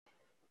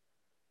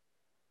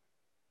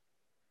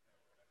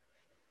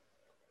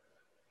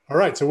All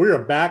right, so we are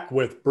back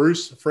with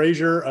Bruce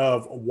Frazier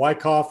of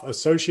Wyckoff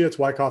Associates,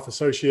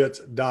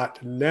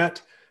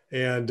 wyckoffassociates.net.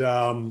 And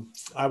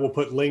I will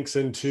put links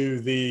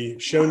into the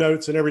show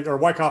notes and everything, or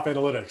Wyckoff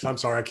Analytics. I'm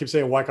sorry, I keep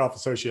saying Wyckoff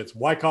Associates,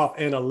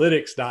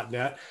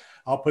 wyckoffanalytics.net.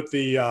 I'll put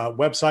the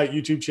website,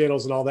 YouTube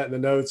channels, and all that in the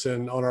notes.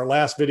 And on our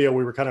last video,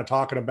 we were kind of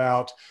talking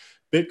about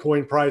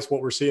Bitcoin price,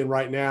 what we're seeing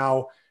right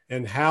now,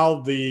 and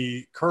how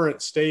the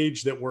current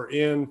stage that we're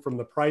in from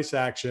the price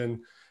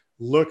action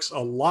looks a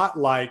lot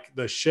like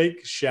the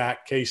Shake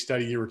Shack case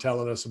study you were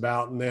telling us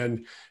about. And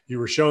then you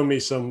were showing me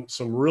some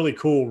really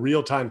cool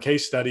real-time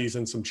case studies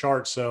and some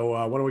charts.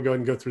 So why don't we go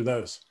ahead and go through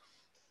those?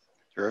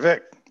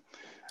 Terrific.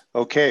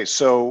 Okay,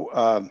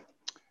 so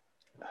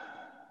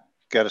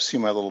got to see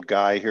my little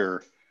guy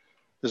here.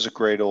 This is a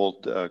great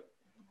old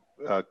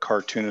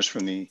cartoonist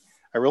from I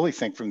really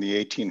think from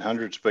the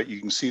 1800s, but you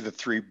can see the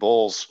three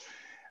bulls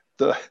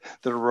that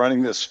are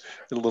running this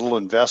little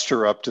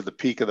investor up to the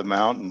peak of the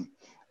mountain.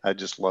 I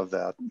just love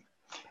that.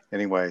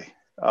 Anyway,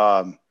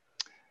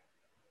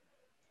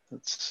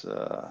 let's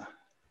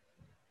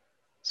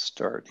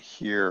start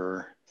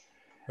here.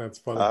 That's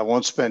funny. I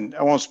won't spend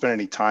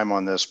any time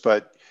on this,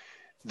 but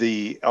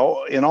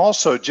and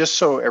also just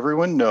so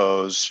everyone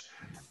knows,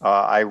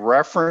 I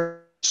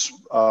reference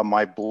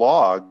my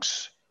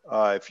blogs.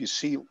 If you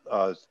see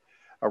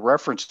a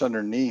reference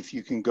underneath,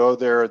 you can go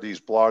there.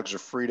 These blogs are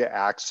free to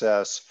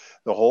access.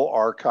 The whole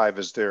archive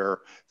is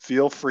there.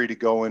 Feel free to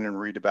go in and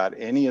read about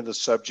any of the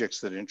subjects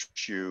that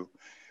interest you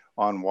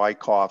on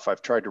Wyckoff.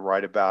 I've tried to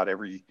write about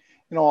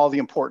all the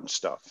important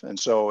stuff. And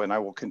I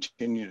will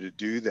continue to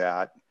do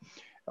that.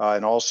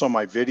 And also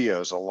my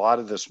videos, a lot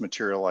of this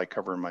material I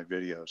cover in my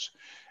videos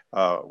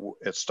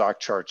at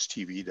Stock Charts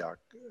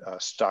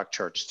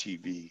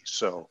TV.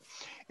 So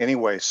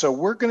anyway, so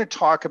we're going to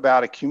talk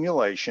about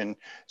accumulation,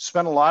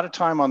 spend a lot of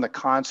time on the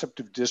concept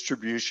of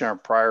distribution, our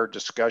prior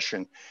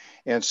discussion.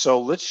 And so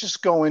let's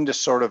just go into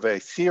sort of a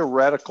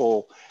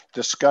theoretical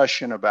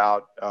discussion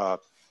about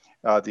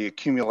the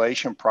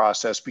accumulation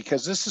process,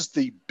 because this is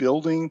the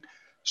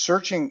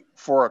searching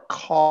for a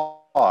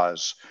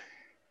cause.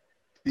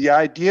 The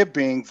idea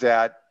being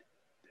that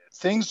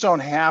things don't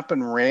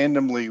happen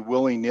randomly,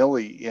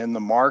 willy-nilly in the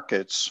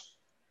markets.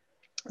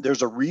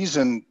 There's a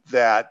reason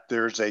that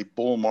there's a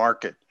bull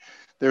market.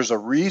 There's a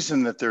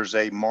reason that there's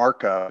a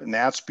markup, and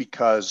that's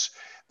because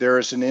there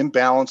is an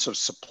imbalance of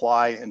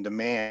supply and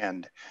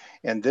demand.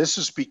 And this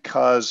is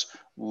because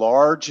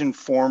large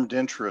informed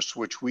interests,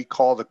 which we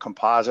call the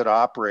composite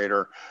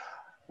operator,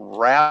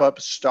 wrap up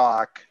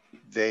stock.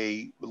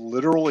 They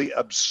literally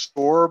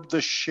absorb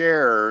the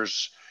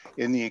shares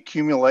in the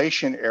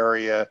accumulation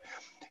area.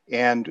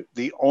 And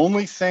the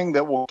only thing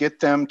that will get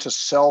them to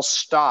sell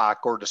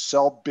stock or to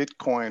sell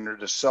Bitcoin or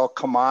to sell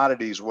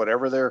commodities,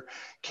 whatever they're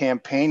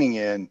campaigning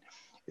in,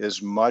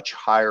 is much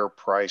higher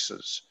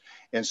prices.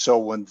 And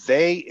so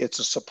it's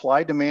a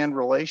supply demand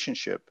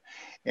relationship.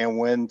 And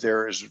when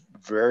there is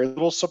very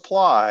little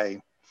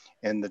supply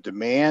and the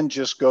demand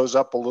just goes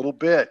up a little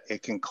bit,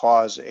 it can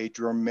cause a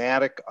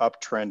dramatic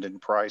uptrend in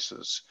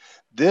prices.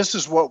 This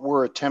is what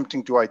we're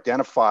attempting to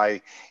identify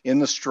in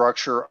the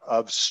structure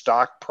of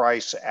stock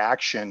price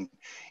action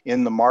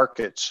in the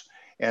markets.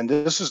 And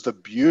this is the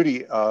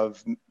beauty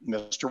of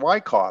Mr.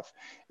 Wyckoff,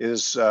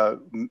 is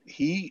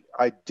he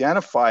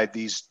identified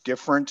these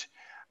different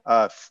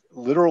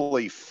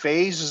literally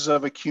phases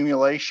of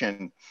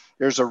accumulation.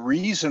 There's a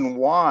reason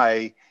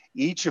why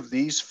each of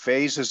these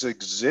phases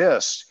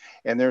exists,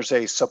 and there's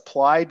a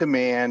supply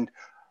demand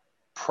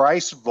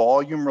price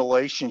volume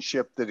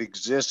relationship that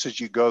exists as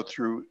you go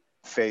through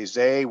phase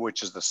A,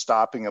 which is the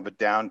stopping of a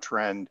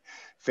downtrend,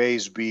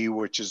 phase B,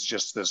 which is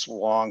just this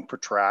long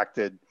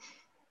protracted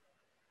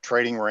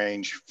trading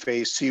range,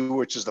 phase C,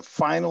 which is the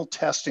final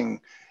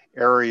testing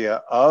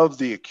area of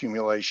the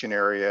accumulation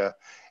area,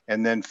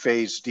 and then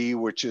phase D,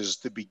 which is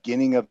the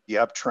beginning of the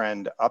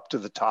uptrend up to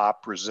the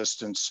top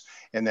resistance,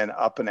 and then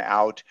up and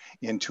out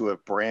into a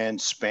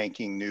brand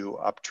spanking new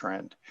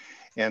uptrend.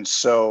 And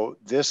so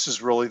this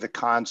is really the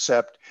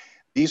concept.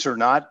 These are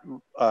not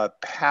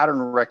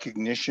pattern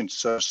recognition,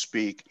 so to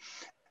speak.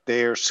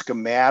 They are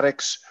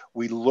schematics.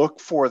 We look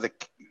for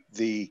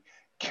the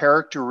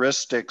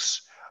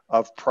characteristics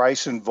of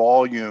price and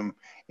volume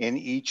in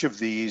each of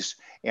these.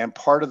 And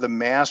part of the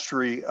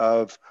mastery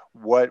of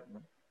what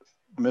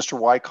Mr.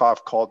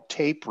 Wyckoff called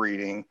tape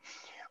reading,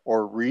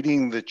 or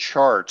reading the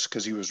charts,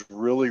 because he was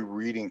really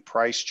reading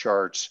price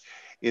charts,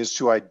 is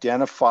to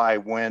identify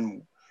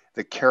when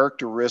the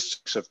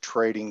characteristics of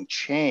trading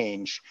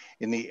change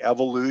in the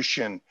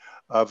evolution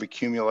of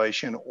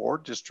accumulation or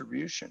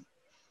distribution.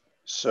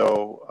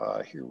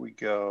 So here we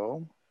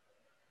go.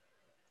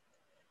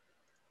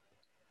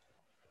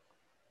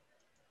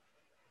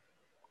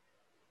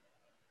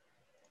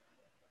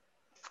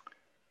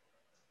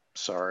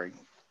 Sorry.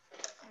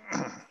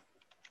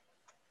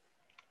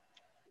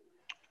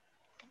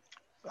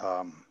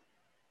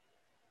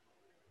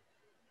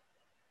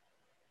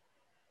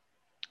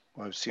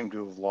 I seem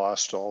to have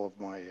lost all of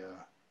my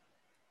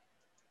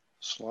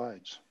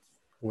slides.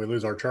 We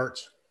lose our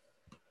charts.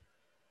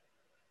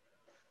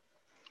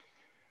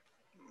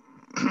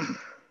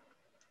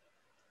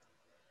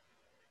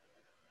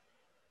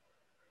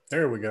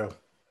 There we go.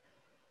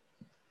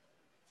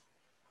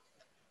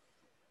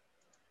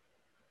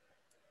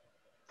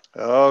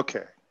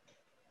 Okay.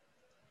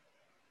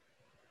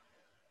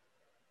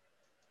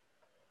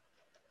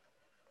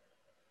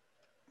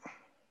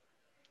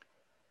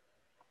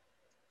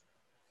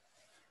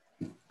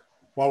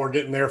 While we're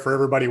getting there, for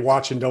everybody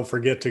watching, don't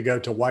forget to go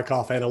to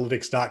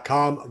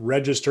wyckoffanalytics.com,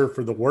 register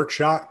for the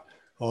workshop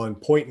on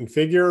point and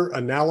figure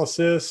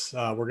analysis.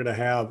 We're going to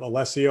have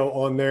Alessio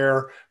on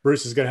there.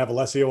 Bruce is going to have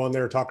Alessio on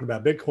there talking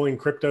about Bitcoin,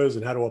 cryptos,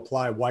 and how to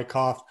apply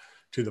Wyckoff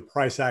to the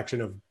price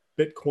action of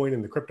Bitcoin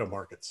in the crypto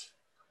markets.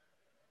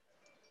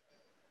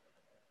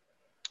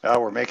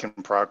 We're making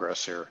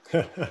progress here.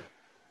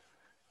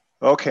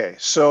 Okay,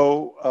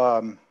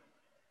 so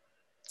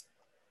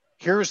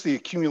here's the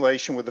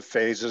accumulation with the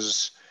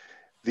phases.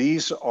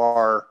 These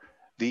are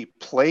the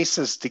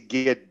places to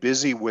get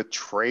busy with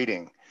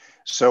trading.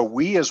 So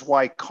we as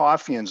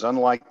Wyckoffans,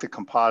 unlike the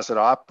composite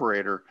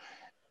operator,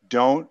 we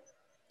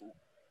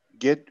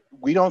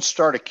don't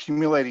start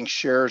accumulating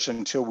shares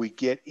until we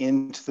get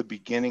into the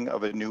beginning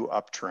of a new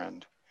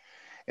uptrend.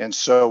 And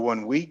so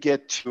when we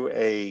get to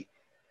a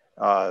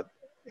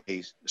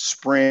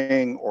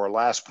spring or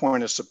last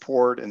point of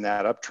support and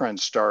that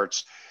uptrend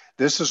starts,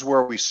 this is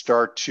where we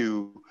start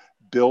to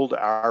build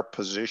our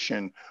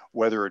position,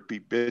 whether it be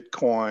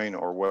Bitcoin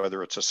or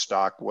whether it's a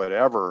stock,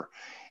 whatever.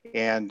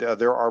 And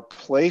there are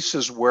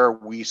places where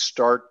we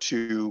start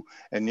to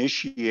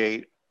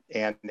initiate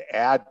and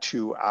add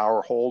to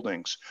our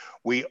holdings.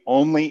 We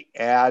only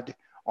add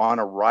on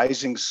a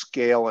rising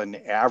scale and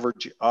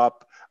average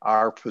up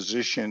our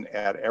position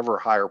at ever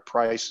higher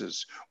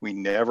prices. We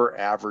never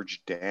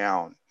average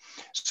down.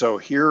 So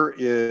here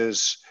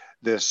is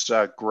this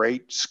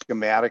great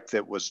schematic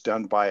that was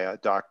done by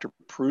Dr.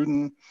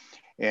 Pruden.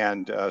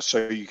 And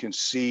so you can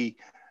see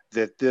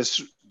that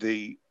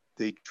the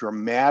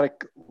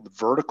dramatic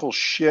vertical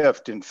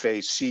shift in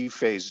phase C,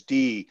 phase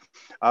D,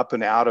 up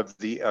and out of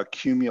the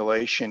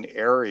accumulation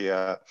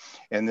area,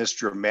 and this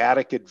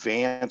dramatic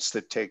advance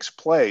that takes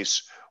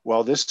place.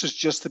 Well, this is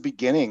just the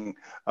beginning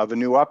of a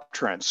new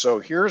uptrend. So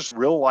here's a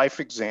real life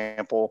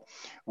example.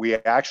 We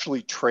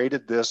actually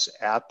traded this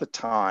at the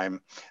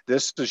time.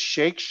 This is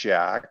Shake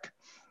Shack.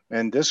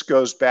 And this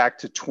goes back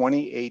to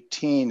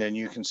 2018, and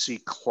you can see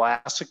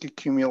classic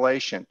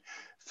accumulation.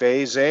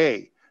 Phase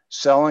A,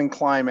 selling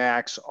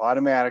climax,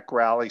 automatic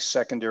rally,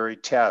 secondary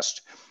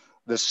test.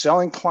 The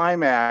selling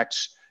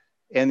climax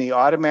and the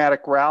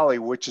automatic rally,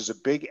 which is a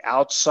big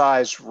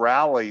outsized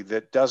rally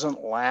that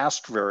doesn't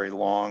last very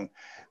long,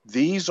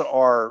 these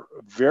are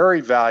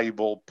very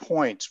valuable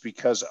points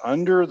because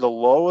under the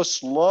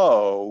lowest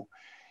low,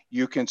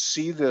 you can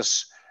see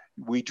this,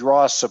 we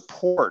draw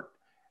support.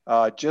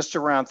 Just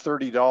around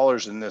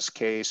 $30 in this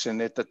case. And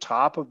at the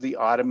top of the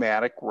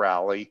automatic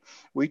rally,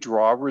 we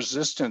draw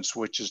resistance,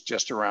 which is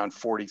just around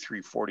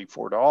 $43,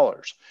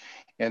 $44.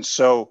 And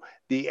so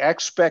the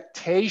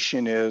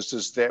expectation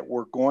is that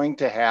we're going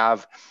to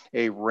have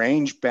a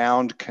range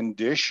bound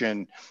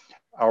condition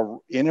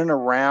in and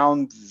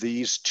around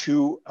these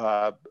two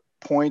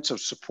points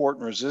of support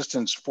and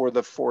resistance for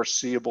the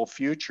foreseeable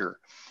future.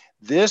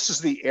 This is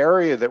the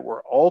area that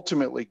we're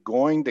ultimately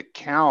going to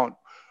count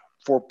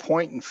for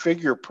point and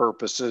figure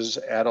purposes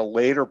at a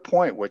later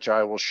point, which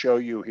I will show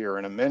you here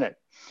in a minute.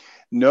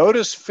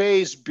 Notice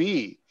phase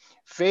B.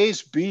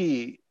 Phase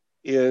B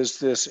is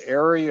this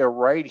area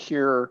right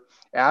here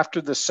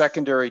after the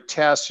secondary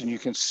test, and you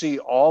can see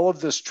all of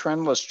this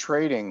trendless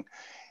trading,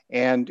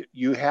 and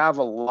you have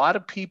a lot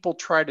of people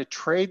try to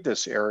trade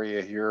this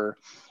area here,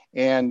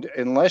 and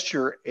unless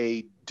you're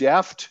a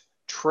deft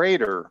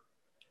trader,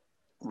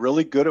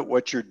 really good at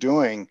what you're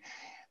doing,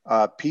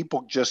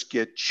 people just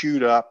get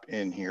chewed up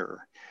in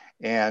here.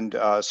 And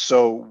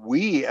so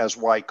we as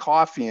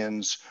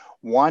Wyckoffans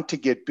want to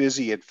get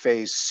busy at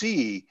phase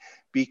C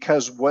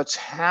because what's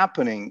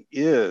happening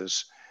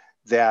is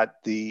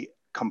that the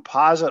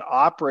composite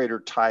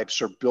operator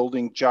types are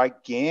building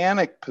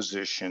gigantic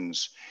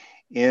positions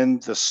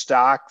in the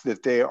stock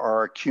that they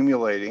are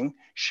accumulating,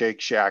 Shake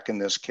Shack in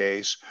this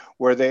case,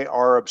 where they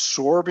are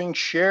absorbing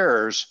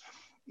shares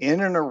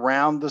in and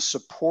around the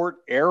support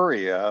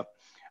area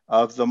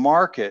of the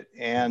market.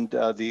 And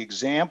the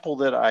example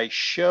that I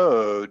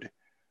showed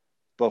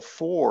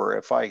before,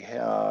 if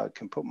I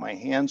can put my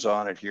hands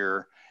on it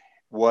here,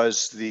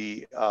 was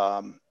the,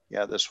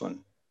 this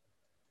one.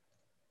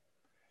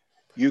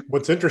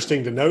 What's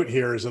interesting to note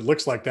here is it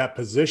looks like that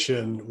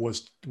position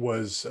was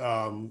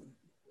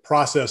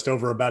processed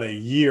over about a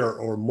year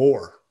or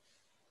more.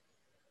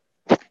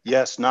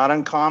 Yes, not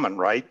uncommon,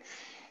 right?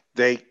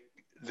 The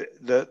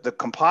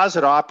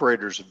composite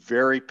operator is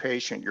very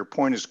patient. Your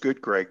point is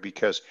good, Greg,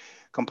 because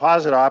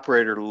composite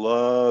operator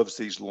loves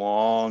these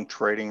long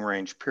trading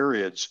range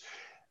periods.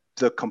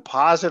 The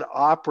composite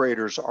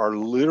operators are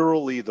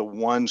literally the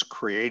ones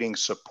creating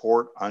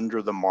support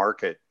under the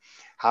market.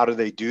 How do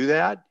they do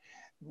that?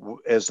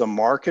 As the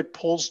market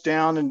pulls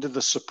down into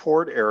the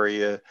support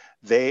area,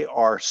 they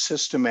are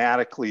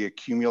systematically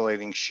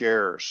accumulating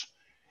shares.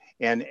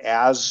 And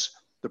as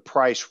the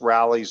price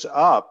rallies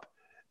up,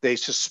 they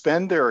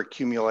suspend their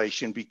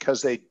accumulation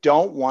because they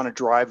don't want to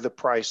drive the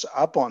price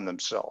up on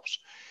themselves.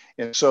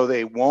 And so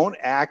they won't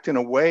act in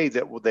a way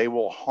that they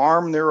will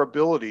harm their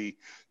ability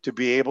to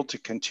be able to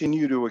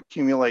continue to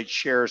accumulate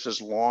shares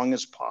as long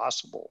as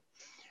possible.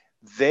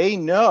 They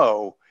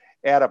know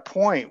at a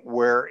point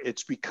where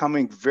it's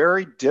becoming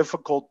very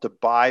difficult to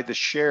buy the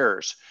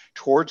shares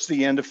towards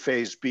the end of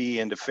phase B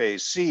into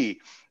phase C,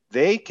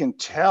 they can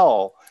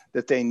tell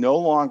that they no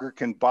longer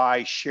can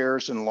buy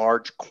shares in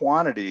large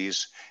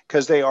quantities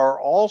because they are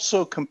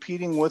also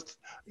competing with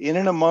in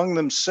and among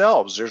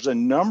themselves. There's a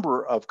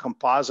number of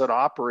composite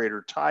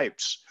operator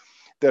types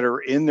that are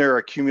in there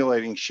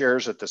accumulating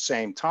shares at the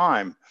same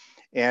time.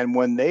 And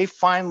when they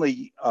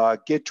finally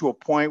get to a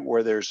point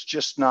where there's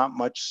just not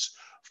much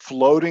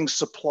floating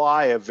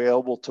supply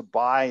available to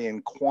buy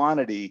in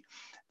quantity,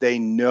 they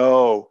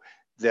know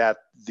that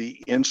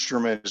the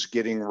instrument is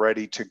getting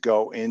ready to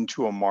go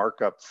into a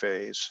markup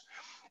phase.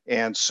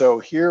 And so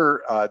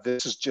here,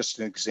 this is just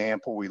an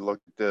example. We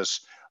looked at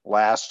this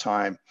last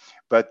time,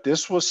 but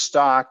this was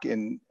stock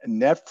in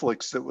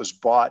Netflix that was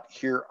bought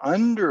here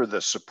under the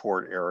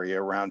support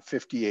area around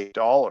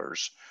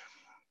 $58.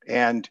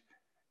 And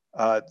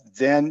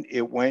then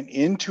it went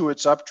into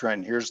its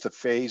uptrend. Here's the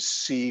phase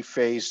C,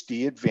 phase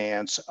D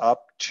advance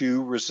up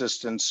to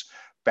resistance,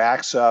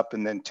 backs up,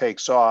 and then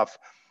takes off.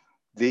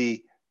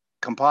 The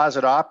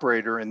composite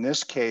operator in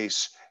this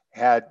case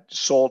had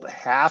sold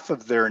half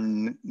of their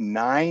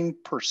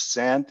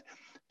 9%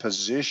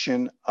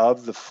 position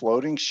of the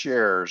floating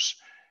shares,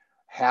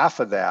 half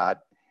of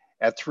that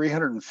at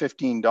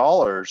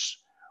 $315,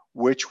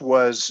 which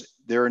was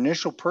their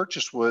initial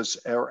purchase was,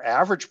 or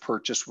average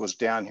purchase was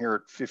down here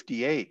at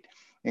 58.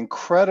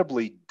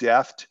 Incredibly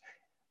deft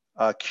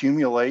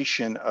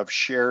accumulation of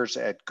shares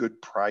at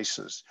good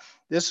prices.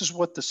 This is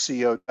what the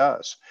CO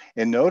does.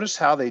 And notice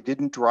how they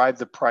didn't drive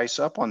the price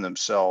up on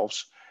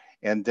themselves.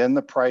 And then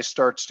the price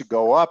starts to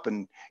go up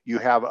and you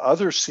have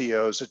other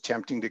COs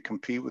attempting to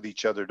compete with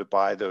each other to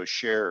buy those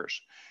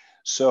shares.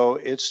 So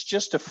it's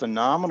just a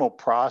phenomenal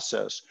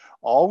process,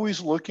 always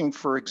looking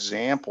for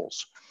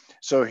examples.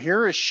 So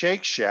here is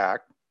Shake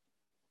Shack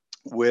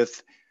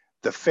with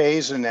the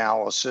phase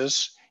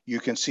analysis. You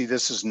can see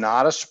this is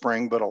not a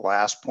spring, but a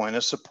last point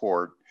of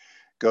support.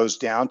 Goes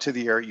down to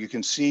the area. You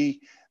can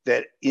see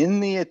that in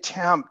the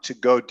attempt to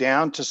go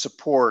down to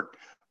support,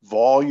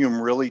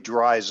 volume really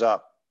dries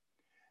up.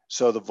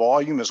 So the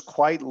volume is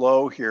quite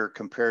low here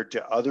compared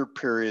to other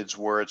periods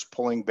where it's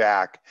pulling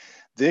back.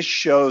 This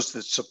shows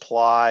that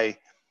supply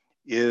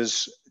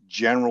is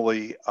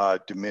generally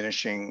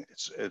diminishing.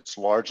 It's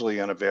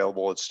largely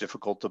unavailable. It's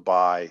difficult to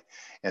buy.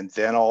 And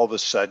then all of a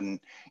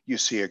sudden you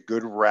see a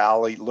good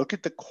rally. Look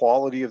at the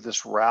quality of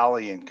this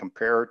rally and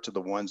compare it to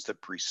the ones that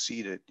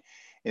preceded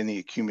in the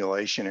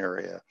accumulation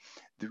area.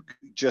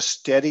 Just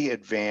steady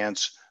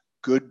advance,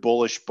 good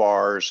bullish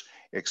bars,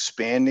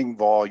 expanding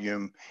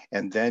volume,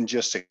 and then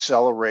just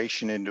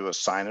acceleration into a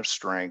sign of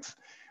strength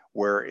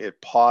where it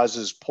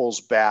pauses, pulls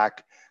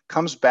back,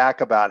 comes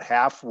back about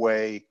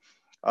halfway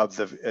of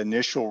the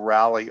initial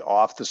rally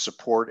off the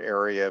support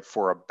area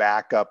for a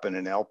backup and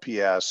an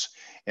LPS,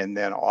 and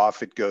then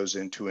off it goes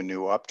into a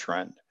new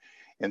uptrend.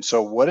 And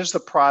so what is the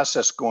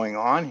process going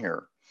on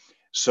here?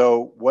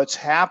 So what's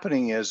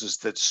happening is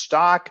that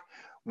stock,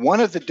 one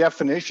of the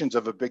definitions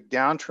of a big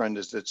downtrend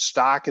is that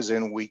stock is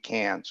in weak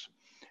hands.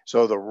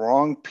 So the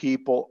wrong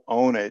people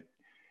own it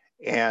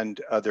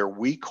and they're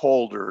weak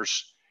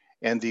holders,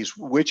 and these,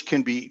 which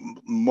can be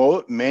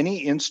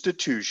many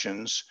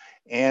institutions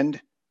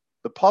and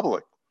the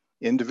public,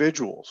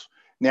 individuals.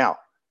 Now,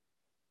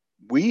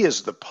 we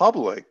as the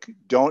public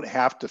don't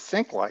have to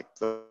think like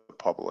the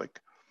public,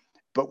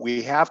 but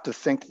we have to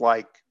think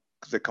like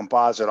the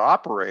composite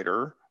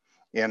operator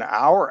in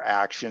our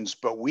actions,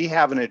 but we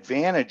have an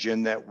advantage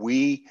in that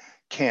we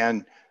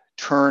can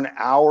turn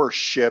our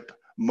ship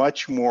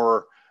much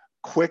more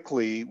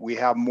quickly. We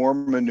have more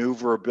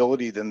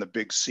maneuverability than the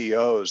big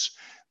COs.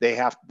 They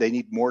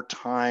need more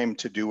time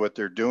to do what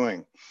they're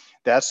doing.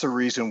 That's the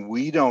reason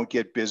we don't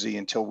get busy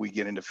until we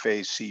get into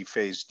phase C,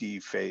 phase D,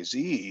 phase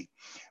E.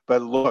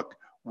 But look,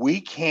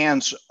 weak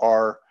hands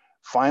are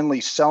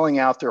finally selling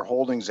out their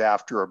holdings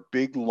after a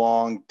big,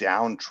 long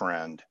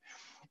downtrend.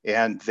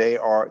 And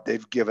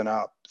they've given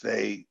up.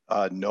 They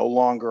no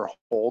longer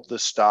hold the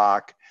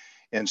stock.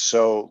 And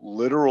so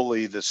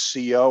literally the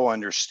CO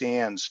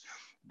understands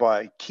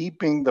by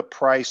keeping the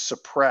price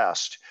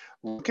suppressed,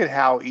 look at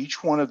how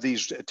each one of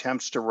these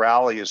attempts to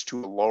rally is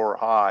to a lower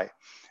high.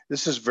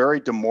 This is very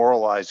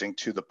demoralizing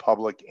to the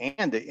public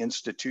and to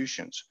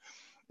institutions.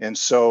 And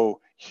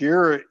so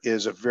here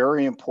is a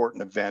very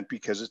important event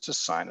because it's a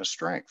sign of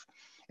strength.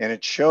 And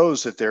it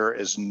shows that there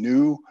is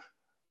new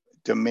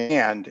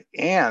demand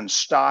and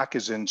stock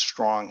is in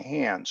strong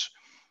hands.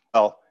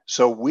 Well,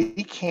 so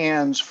weak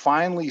hands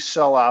finally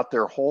sell out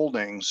their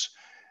holdings.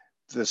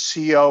 The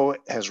CO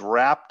has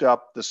wrapped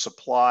up the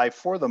supply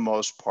for the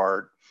most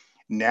part.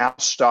 Now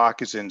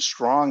stock is in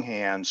strong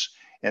hands,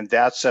 and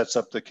that sets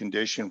up the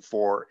condition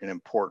for an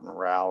important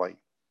rally.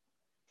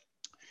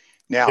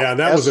 Now, Yeah, and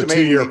that was a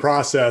estimating 2 year the,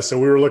 process. So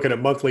we were looking at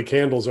monthly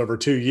candles over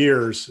 2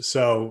 years.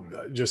 So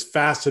just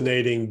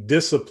fascinating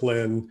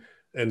discipline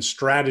and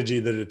strategy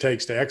that it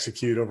takes to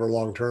execute over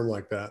long term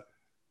like that.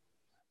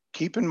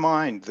 keep in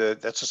mind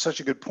that such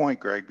a good point,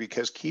 Greg,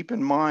 because keep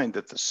in mind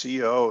that the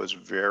CO is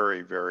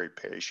very, very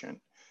patient.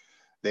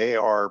 They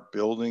are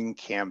building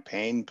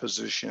campaign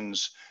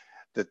positions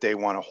that they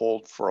want to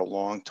hold for a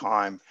long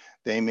time.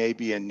 They may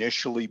be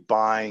initially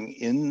buying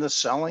in the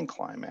selling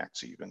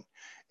climax even,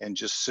 and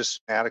just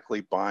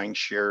systematically buying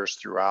shares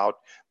throughout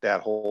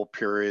that whole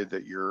period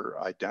that you're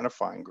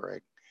identifying,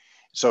 Greg.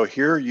 So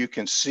here you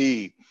can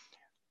see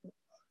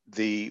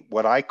the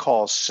what I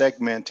call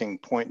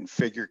segmenting point and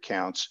figure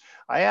counts.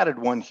 I added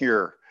one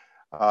here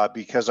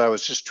because I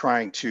was just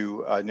trying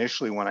to,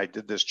 initially when I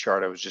did this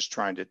chart, I was just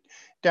trying to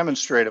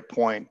demonstrate a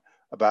point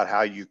about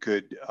how you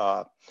could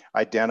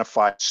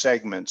identify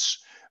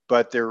segments,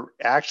 but there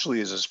actually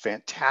is this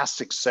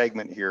fantastic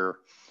segment here.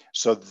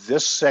 So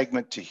this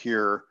segment to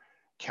here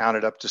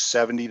counted up to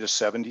 70 to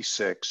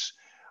 76.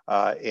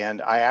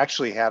 And I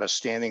actually had a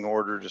standing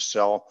order to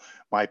sell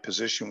my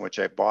position, which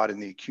I bought in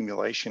the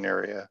accumulation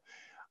area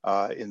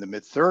in the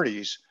mid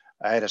 30s.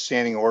 I had a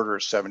standing order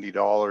at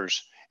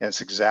 $70, and it's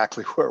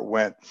exactly where it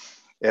went.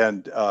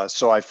 And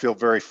so I feel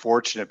very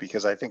fortunate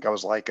because I think I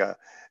was like a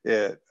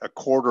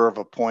quarter of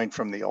a point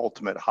from the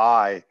ultimate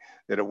high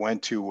that it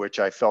went to, which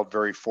I felt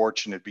very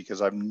fortunate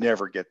because I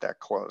never get that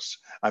close.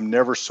 I'm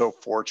never so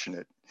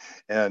fortunate.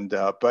 And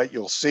but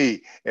you'll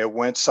see it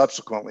went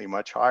subsequently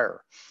much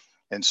higher.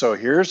 And so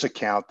here's a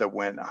count that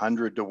went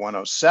 100 to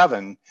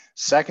 107,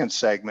 second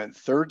segment,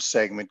 third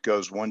segment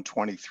goes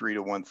 123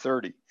 to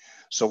 130.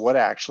 So what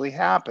actually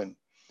happened?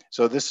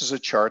 So this is a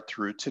chart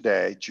through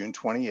today, June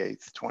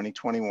 28th,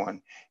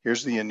 2021.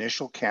 Here's the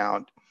initial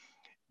count.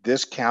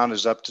 This count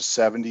is up to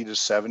 70 to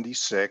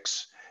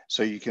 76.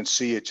 So you can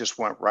see it just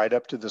went right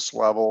up to this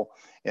level.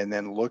 And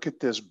then look at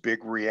this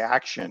big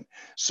reaction.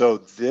 So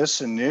this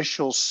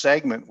initial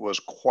segment was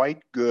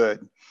quite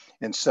good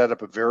and set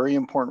up a very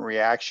important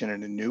reaction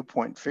and a new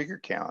point figure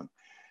count.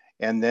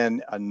 And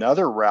then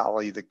another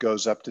rally that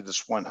goes up to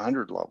this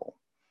 100 level.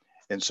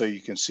 And so you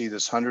can see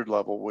this 100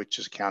 level, which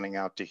is counting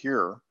out to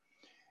here.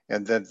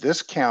 And then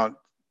this count,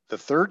 the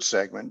third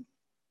segment,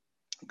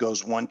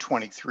 goes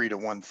 123 to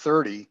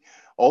 130.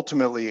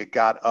 Ultimately, it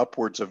got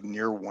upwards of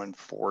near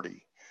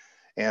 140.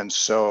 And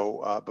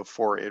so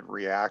before it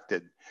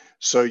reacted.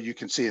 So you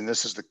can see, and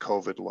this is the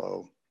COVID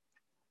low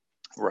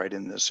right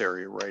in this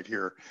area right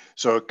here.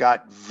 So it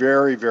got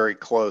very, very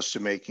close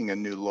to making a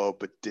new low,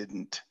 but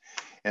didn't.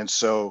 And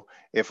so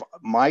if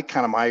my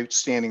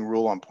standing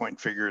rule on point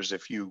figures,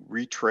 if you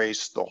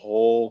retrace the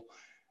whole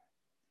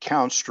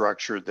count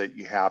structure, that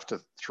you have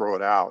to throw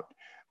it out.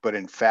 But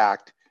in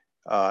fact,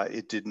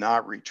 it did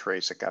not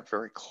retrace. It got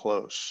very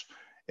close.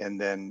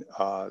 And then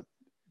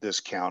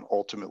this count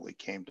ultimately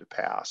came to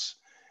pass.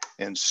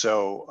 And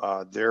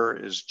so there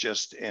is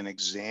just an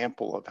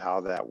example of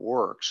how that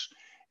works.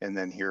 And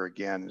then here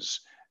again is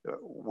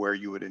where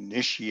you would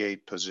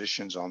initiate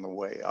positions on the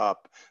way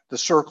up. The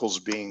circles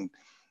being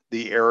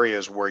the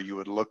areas where you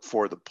would look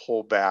for the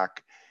pullback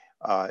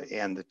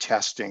and the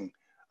testing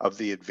of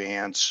the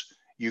advance.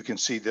 You can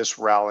see this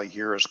rally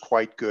here is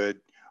quite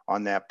good.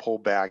 On that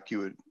pullback, you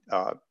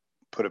would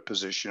put a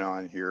position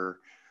on here.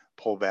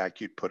 Pullback,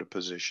 you'd put a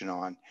position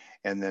on.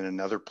 And then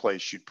another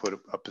place you'd put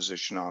a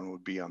position on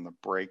would be on the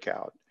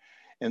breakout.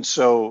 And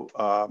so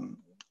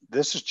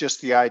this is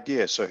just the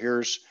idea. So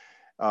here's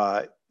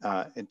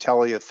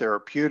Intellia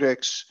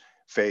Therapeutics,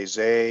 phase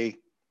A,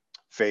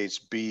 phase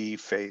B,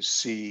 phase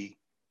C,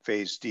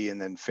 phase D,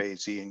 and then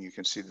phase E, and you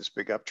can see this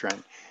big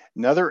uptrend.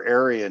 Another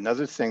area,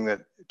 another thing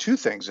that, two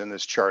things in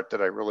this chart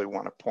that I really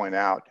want to point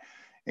out,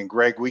 and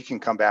Greg, we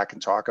can come back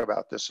and talk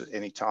about this at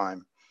any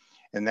time,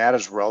 and that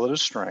is relative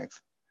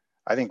strength.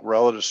 I think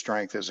relative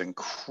strength is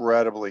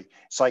incredibly,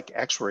 it's like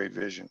X-ray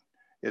vision.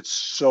 It's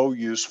so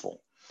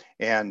useful.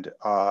 And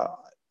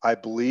I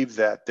believe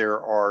that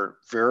there are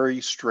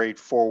very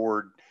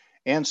straightforward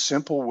and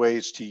simple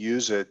ways to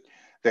use it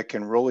that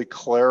can really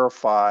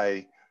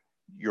clarify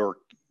your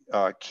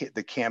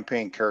the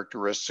campaign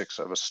characteristics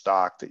of a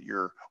stock that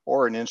you're,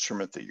 or an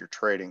instrument that you're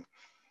trading.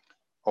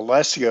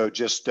 Alessio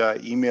just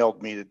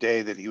emailed me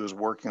today that he was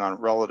working on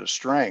relative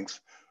strength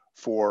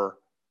for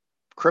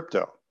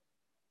crypto.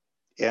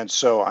 And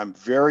so I'm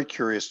very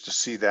curious to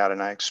see that.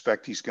 And I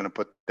expect he's going to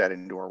put that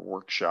into our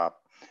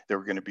workshop that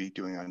we're going to be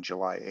doing on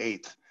July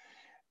 8th.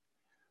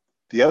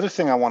 The other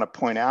thing I want to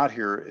point out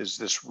here is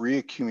this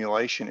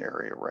reaccumulation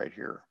area right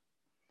here.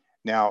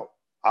 Now,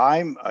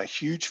 I'm a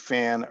huge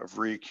fan of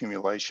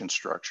reaccumulation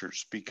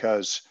structures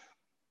because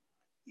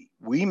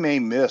we may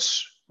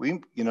miss,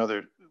 we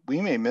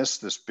may miss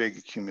this big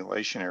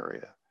accumulation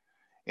area,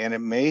 and it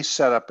may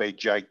set up a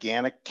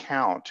gigantic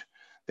count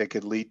that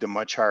could lead to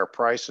much higher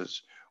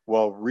prices.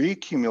 Well,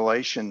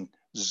 reaccumulation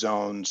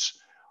zones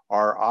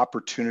are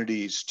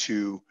opportunities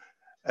to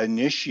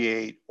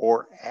initiate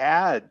or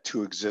add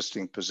to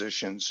existing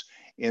positions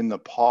in the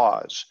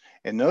pause.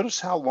 And notice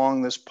how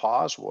long this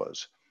pause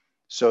was.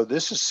 So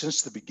this is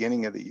since the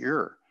beginning of the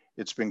year.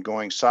 it's been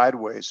going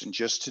sideways. And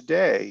just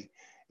today,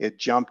 it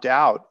jumped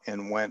out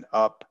and went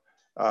up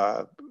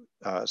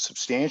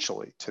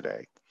substantially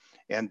today.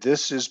 And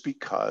this is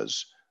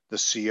because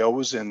the CO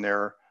was in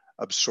there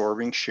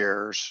absorbing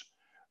shares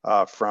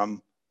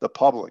from the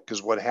public.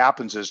 Because what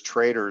happens is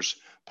traders,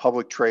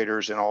 public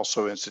traders, and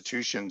also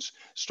institutions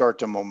start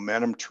to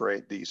momentum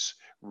trade these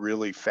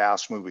really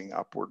fast moving,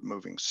 upward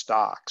moving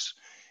stocks.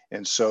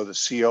 And so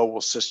the CO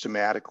will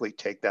systematically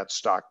take that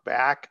stock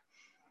back,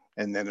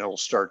 and then it'll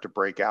start to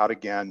break out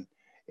again.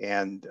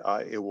 And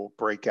it will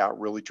break out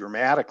really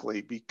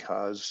dramatically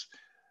because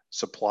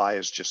supply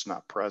is just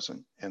not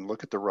present. And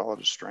look at the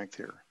relative strength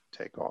here,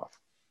 take off.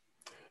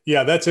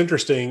 Yeah, that's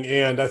interesting.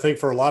 And I think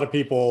for a lot of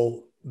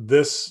people,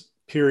 this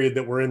period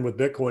that we're in with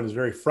Bitcoin is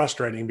very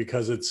frustrating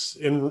because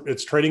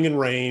it's trading in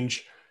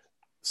range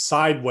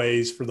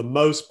sideways for the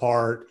most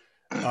part,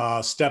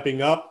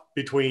 stepping up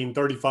between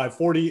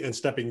 35.40 and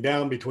stepping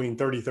down between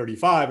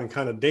 30.35 and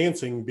kind of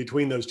dancing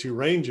between those two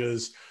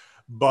ranges.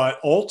 But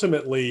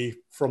ultimately,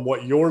 from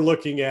what you're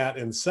looking at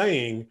and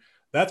saying,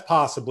 that's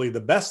possibly the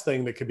best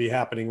thing that could be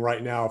happening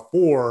right now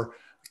for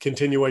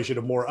continuation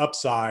of more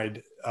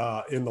upside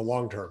in the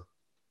long term.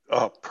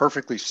 Oh,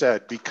 perfectly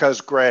said.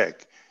 Because,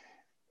 Greg,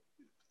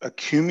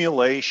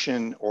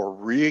 accumulation or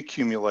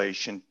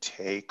reaccumulation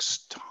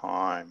takes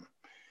time.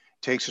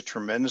 It takes a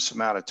tremendous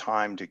amount of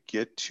time to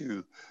get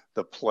to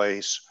the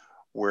place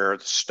where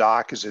the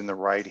stock is in the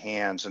right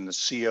hands, and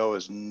the CO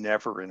is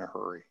never in a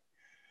hurry.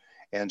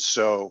 And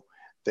so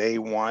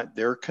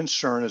their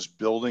concern is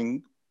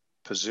building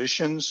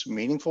positions,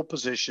 meaningful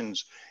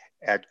positions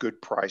at good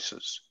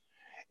prices.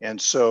 And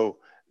so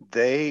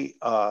they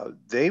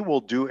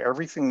will do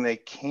everything they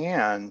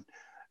can.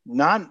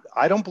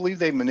 I don't believe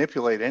they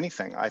manipulate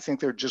anything. I think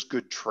they're just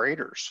good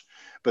traders,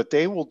 but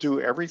they will do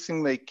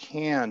everything they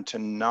can to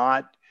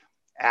not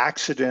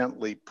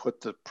accidentally put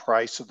the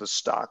price of the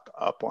stock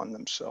up on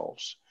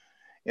themselves.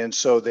 And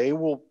so they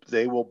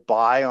will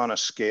buy on a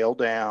scale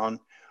down,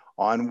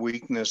 on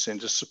weakness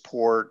into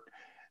support.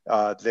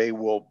 They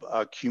will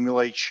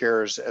accumulate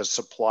shares as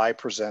supply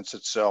presents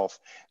itself.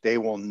 They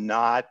will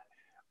not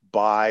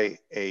buy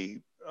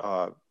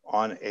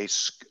on a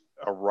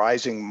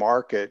rising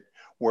market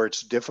where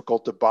it's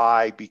difficult to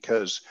buy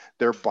because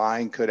their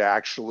buying could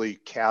actually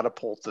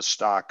catapult the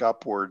stock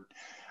upward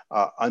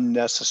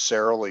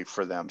unnecessarily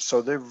for them.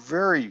 So they're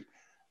very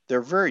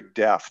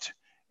deft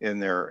in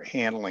their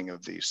handling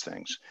of these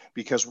things,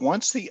 because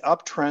once the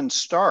uptrend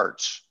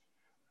starts,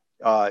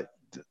 the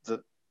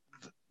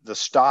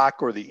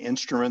stock or the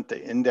instrument,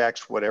 the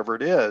index, whatever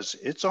it is,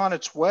 it's on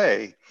its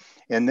way.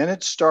 And then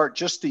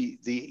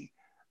the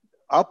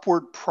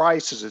upward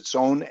price is its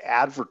own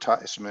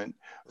advertisement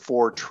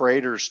for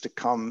traders to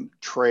come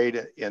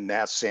trade in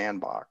that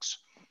sandbox.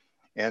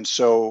 And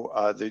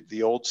so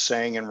the old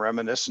saying in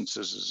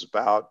reminiscences is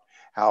about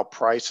how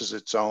price is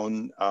its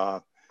own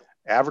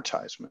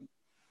advertisement,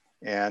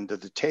 and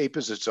the tape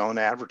is its own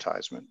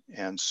advertisement.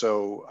 And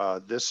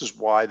so this is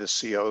why the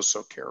CO is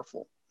so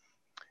careful.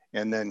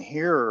 And then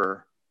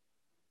here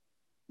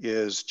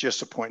is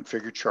just a point and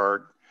figure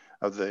chart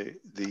of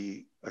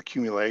the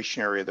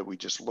accumulation area that we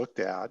just looked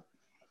at,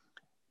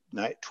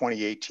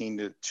 2018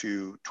 to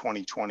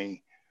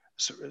 2020,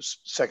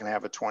 second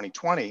half of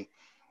 2020,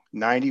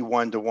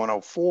 91 to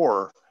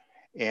 104.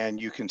 And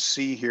you can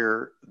see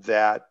here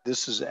that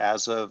this is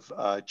as of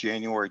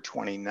January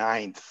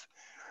 29th.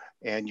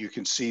 And you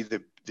can see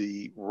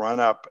the run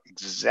up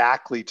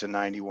exactly to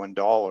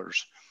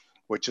 $91,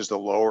 which is the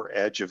lower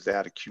edge of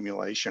that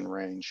accumulation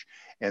range.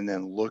 And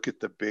then look at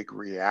the big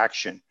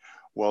reaction.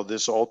 Well,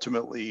 this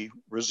ultimately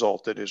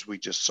resulted, as we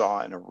just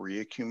saw, in a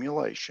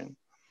reaccumulation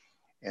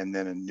and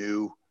then a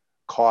new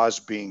cause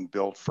being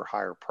built for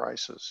higher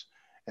prices.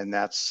 And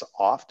that's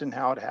often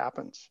how it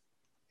happens.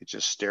 It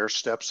just stair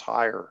steps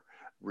higher,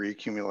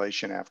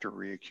 reaccumulation after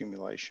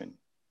reaccumulation.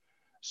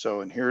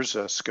 So, and here's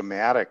a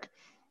schematic,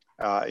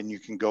 and you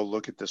can go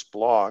look at this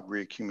blog,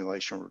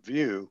 Reaccumulation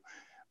Review,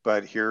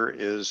 but here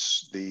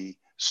is the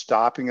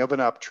stopping of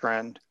an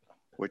uptrend,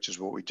 which is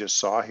what we just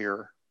saw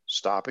here,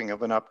 stopping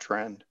of an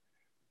uptrend,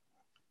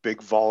 big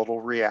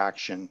volatile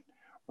reaction,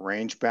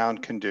 range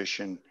bound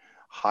condition,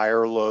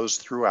 higher lows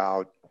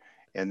throughout,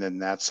 and then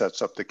that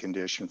sets up the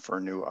condition for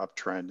a new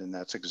uptrend, and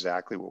that's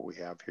exactly what we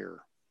have here.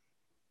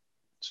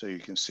 So you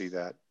can see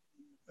that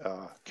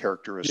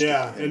characteristic.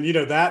 Yeah, and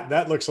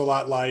that looks a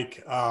lot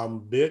like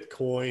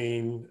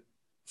Bitcoin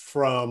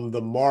from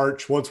the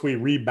March. Once we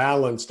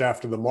rebalanced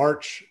after the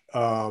March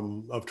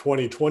of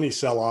 2020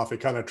 sell-off, it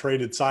kind of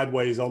traded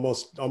sideways,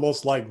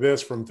 almost like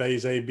this from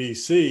phase A, B,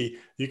 C.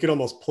 You could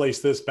almost place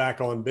this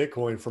back on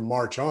Bitcoin from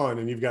March on,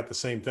 and you've got the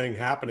same thing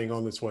happening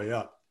on its way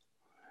up.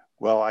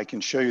 Well, I can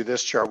show you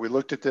this chart. We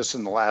looked at this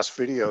in the last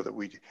video that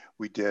we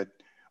did.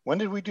 When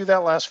did we do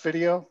that last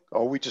video?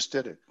 Oh, we just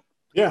did it.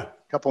 Yeah.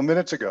 A couple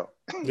minutes ago.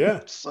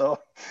 Yeah. So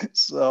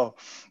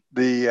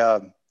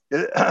the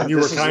and you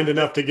were kind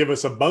enough to give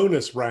us a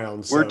bonus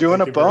round. So we're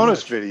doing a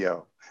bonus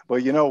video. Well,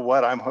 you know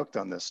what? I'm hooked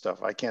on this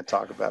stuff. I can't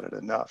talk about it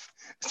enough.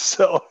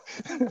 So,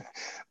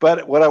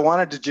 but what I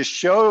wanted to just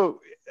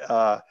show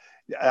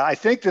I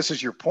think this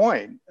is your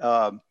point.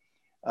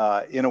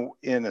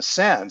 In a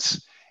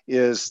sense,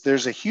 is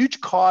there's a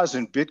huge cause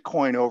in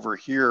Bitcoin over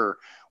here.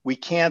 We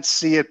can't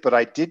see it, but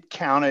I did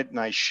count it and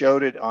I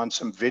showed it on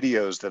some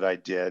videos that I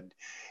did.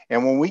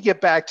 And when we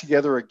get back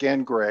together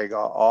again, Greg,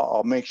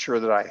 I'll make sure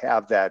that I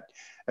have that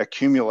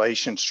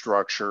accumulation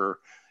structure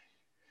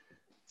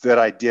that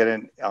I did,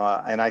 and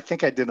I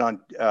think I did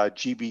on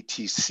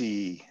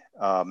GBTC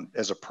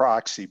as a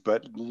proxy.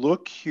 But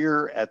look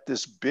here at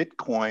this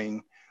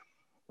Bitcoin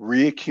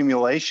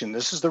reaccumulation.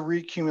 This is the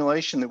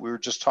reaccumulation that we were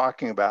just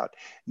talking about.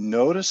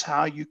 Notice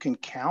how you can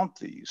count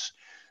these.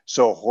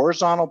 So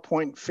horizontal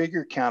point and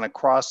figure count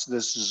across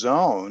this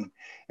zone,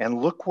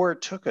 and look where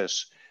it took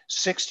us,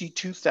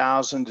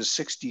 62,000 to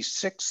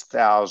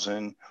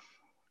 66,000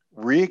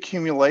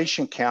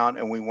 reaccumulation count,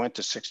 and we went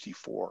to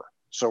 64.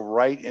 So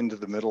right into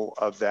the middle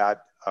of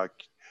that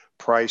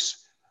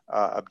price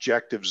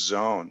objective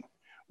zone,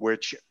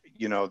 which,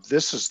 you know,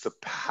 this is the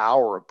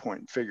power of point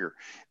and figure.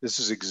 This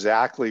is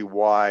exactly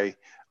why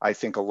I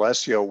think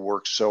Alessio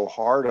works so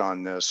hard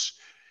on this,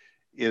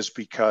 is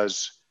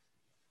because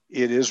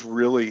it is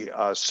really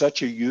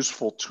such a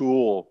useful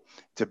tool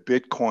to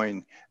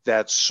Bitcoin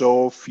that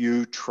so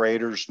few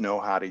traders know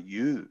how to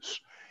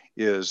use.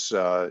 Is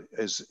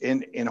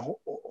in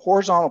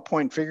horizontal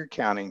point and figure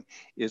counting.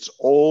 It's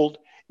old,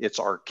 it's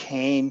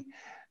arcane.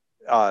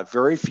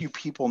 Very few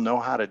people know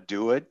how to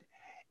do it.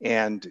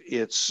 And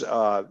it's,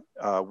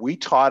 we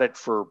taught it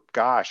for,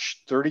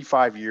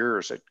 35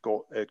 years at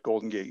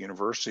Golden Gate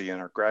University in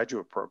our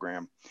graduate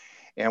program.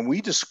 And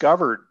we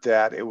discovered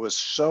that it was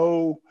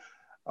so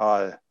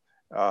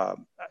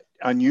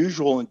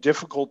unusual and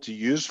difficult to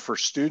use for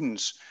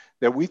students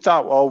that we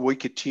thought, well, we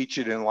could teach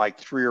it in like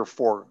 3 or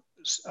 4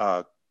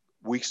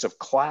 weeks of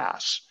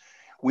class.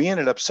 We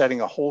ended up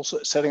setting up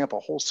a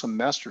whole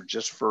semester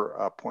just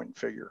for point and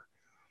figure.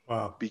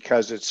 Wow.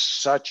 Because it's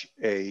such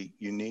a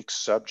unique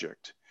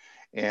subject.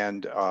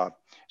 And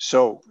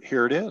so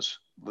here it is.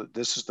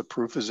 This is the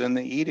proof is in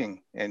the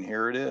eating. And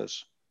here it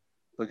is.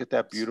 Look at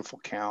that beautiful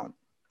count.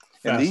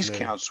 And these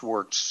counts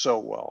worked so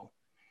well.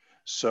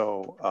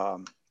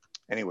 So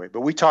anyway, but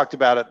we talked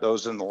about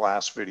those in the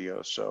last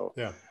video. So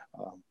yeah.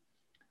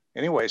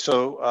 Anyway,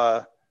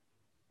 so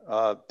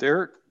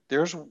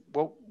there's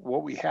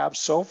what we have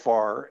so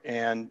far.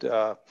 And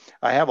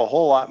I have a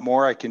whole lot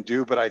more I can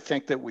do, but I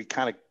think that we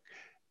kind of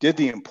did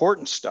the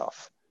important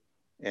stuff.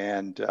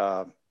 And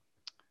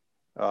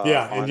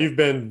and you've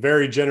been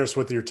very generous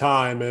with your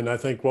time. And I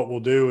think what we'll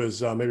do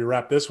is maybe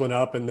wrap this one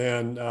up, and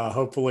then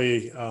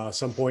hopefully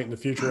some point in the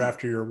future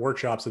after your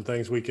workshops and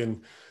things, we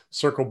can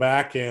circle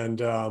back and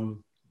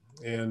do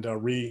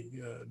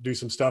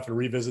some stuff and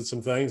revisit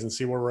some things and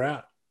see where we're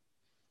at.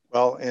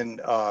 Well, and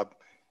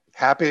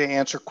happy to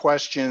answer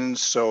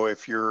questions. So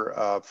if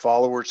your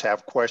followers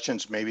have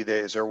questions, maybe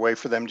is there a way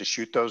for them to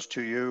shoot those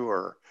to you,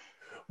 or?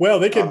 Well,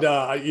 they could,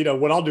 you know,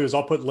 what I'll do is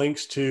I'll put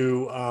links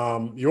to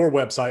your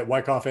website,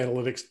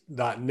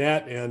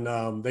 wyckoffanalytics.net,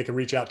 and they can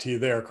reach out to you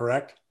there,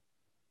 correct?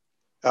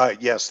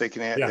 Yes, they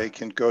can. Yeah. They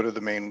can go to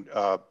the main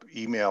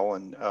email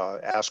and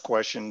ask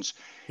questions.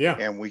 Yeah.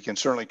 And we can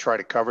certainly try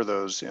to cover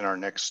those in our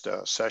next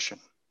session.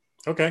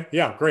 Okay.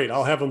 Yeah, great.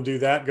 I'll have them do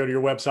that. Go to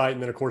your website,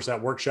 and then of course that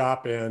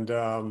workshop, and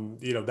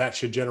you know, that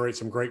should generate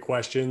some great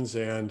questions.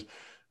 And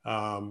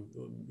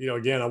you know,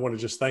 again, I want to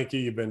just thank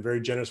you. You've been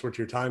very generous with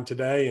your time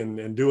today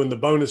and doing the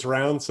bonus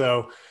round.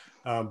 So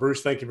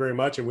Bruce, thank you very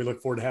much. And we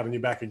look forward to having you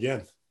back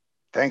again.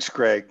 Thanks,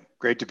 Greg.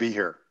 Great to be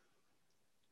here.